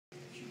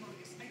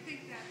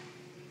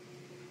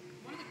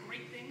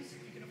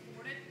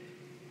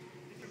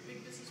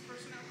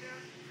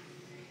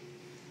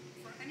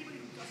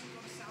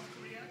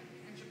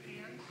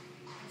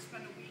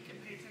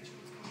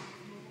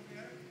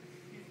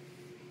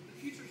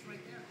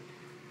right there.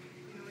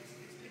 You know, it's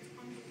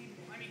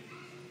unbelievable. I mean,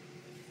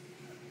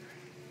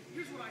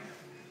 here's what I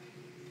know.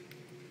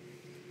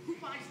 Who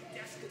buys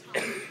desktop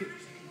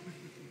computers?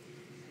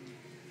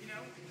 You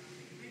know? What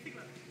do you think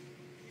about it?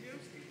 You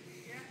do, Steve?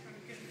 Yeah? I'm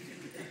kidding.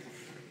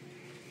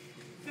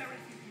 Very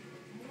few people.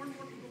 More and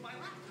more people buy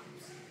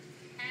laptops.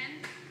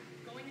 And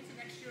going into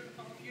next year, the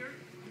following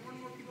year, more and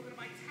more people are going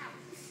to buy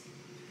tablets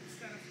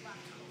instead of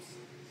laptops.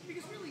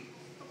 Because really,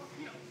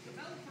 you know,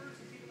 developers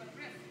and people that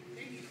riff,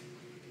 they need it.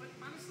 But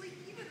honestly,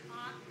 even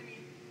I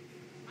mean,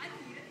 I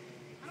don't need it.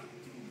 I don't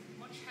do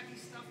much heavy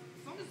stuff.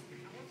 As long as it's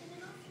powerful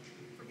enough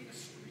for me to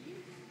stream,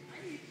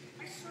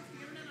 I surf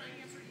the internet and I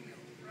answer email,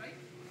 right?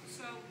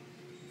 So,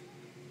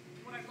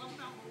 what I love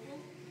about mobile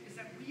is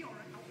that we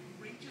are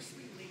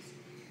outrageously lazy.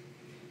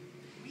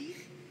 We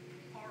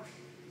are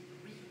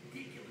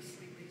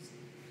ridiculously lazy.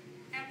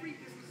 Every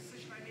business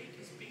decision I make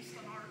is based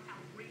on our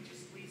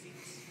outrageous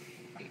laziness.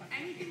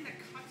 Anything that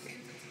cuts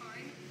into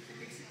time and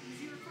makes it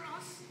easier for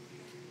us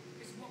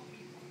is what we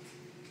want.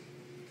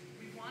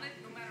 We want it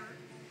no matter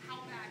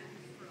how bad it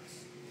is for us.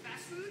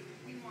 Fast food,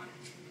 we want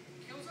it.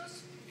 Kills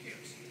us, who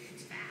cares?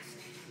 It's fast.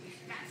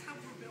 That's how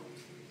we're built.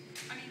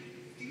 I mean,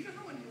 do you know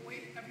how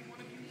annoyed every one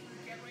of you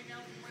would get right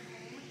now if you went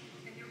home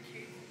and your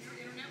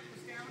internet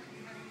was down and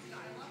you had to use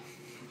dial-up?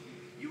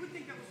 You would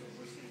think that was the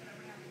worst thing that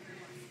ever happened in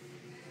your life.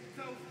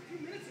 So a few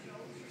minutes ago,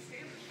 it was your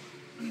standard.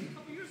 A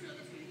couple years ago,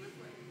 that's what you lived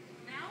with.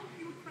 Now,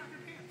 you would crap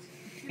your pants.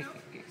 You know?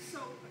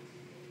 So,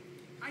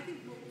 I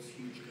think mobile's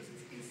huge because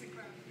it's instant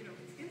grab. You know,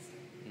 it's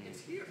instant.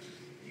 It's here.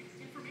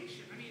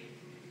 Information. I mean,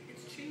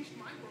 it's changed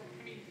my world.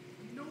 I mean,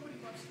 nobody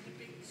loves to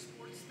debate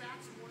sports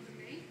stats more than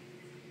me.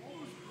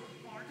 All those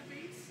bar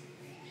debates,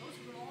 those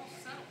have been all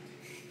settled.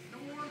 No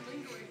more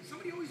lingering.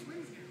 Somebody always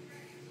wins now.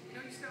 You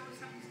know, you still always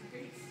have these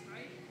debates,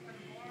 right? At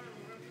the bar or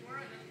wherever you were,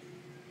 and then,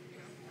 you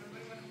know,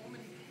 everybody went home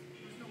and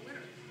there was no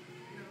winner.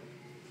 You know,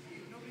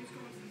 nobody was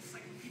going to the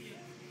Encyclopedia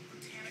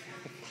Britannica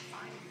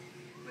finding it.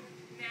 But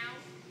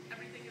now,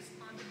 everything is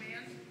on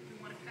demand. We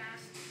want it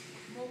fast.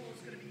 Mobile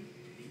is going to be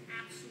the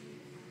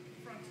absolute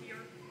frontier.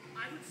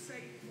 I would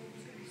say mobile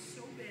is going to be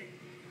so big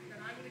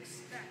that I would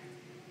expect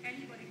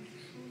anybody who's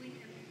truly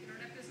in the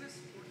internet business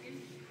or let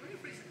me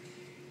phrase it,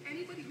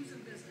 anybody who's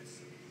in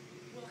business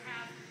will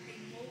have a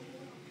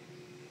mobile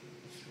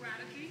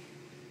strategy,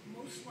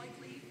 most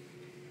likely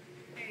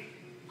a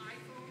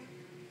iPhone,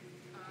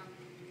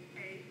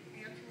 a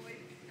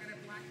Android, and a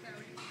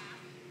BlackBerry app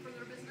for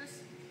their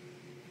business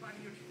by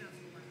the year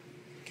 2011.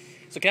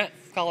 So can I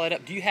follow that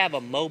up? Do you have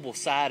a mobile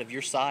side of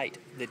your site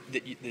that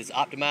is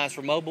optimized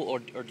for mobile, or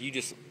do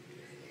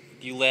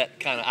you let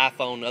kind of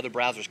iPhone and other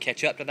browsers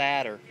catch up to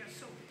that, or? Yeah,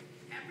 so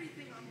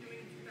everything I'm doing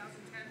in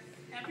 2010,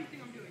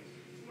 everything I'm doing,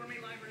 Gourmet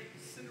Library,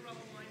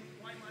 Cinderella Wine,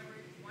 Wine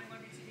Library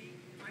TV,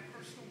 my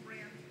personal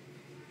brand,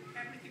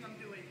 everything I'm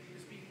doing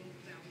is being mobile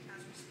now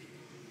as we speak.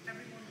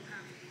 Everyone will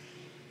have,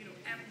 you know,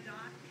 every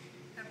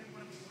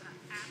one of them will have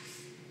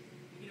apps.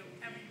 You know,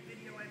 every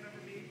video I've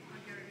ever made on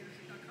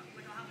GaryVaynerchuk.com,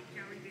 like I'll have a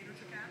Gary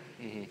Vaynerchuk app,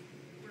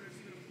 where there's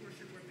even a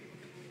portion where people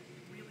can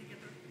really get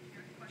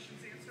their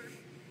questions answered,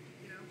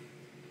 you know.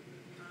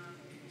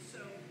 So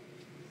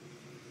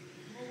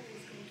mobile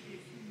is going to be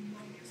a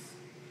humongous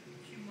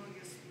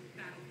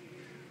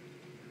battlefield.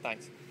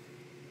 Thanks.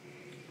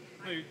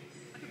 Hey,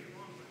 I could be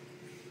wrong, but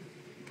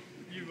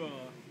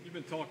you've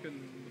been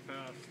talking the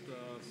past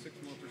 6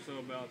 months or so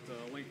about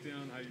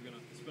LinkedIn, how you're going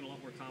to spend a lot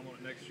more time on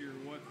it next year.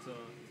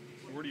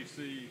 Where do you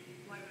see?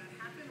 why did that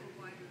happen, or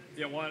why did it?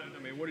 Yeah,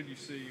 what did you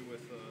see with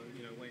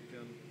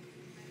LinkedIn?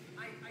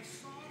 I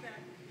saw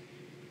that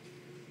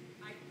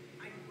I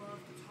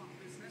love to talk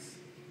business,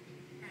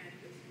 and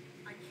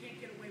I can't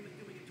get away with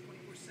doing it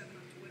 24/7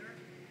 on Twitter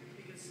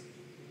because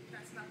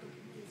that's not the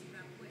rules of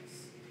that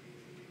place.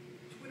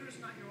 Twitter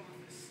is not your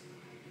office.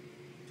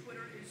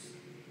 Twitter is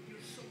your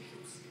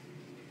socials.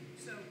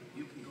 So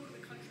you can go to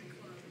the country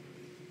club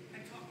and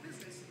talk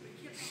business, but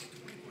you can't talk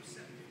it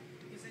 24/7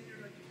 because then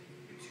you're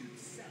too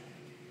set.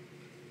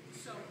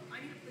 So I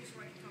need a place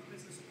where I can talk business.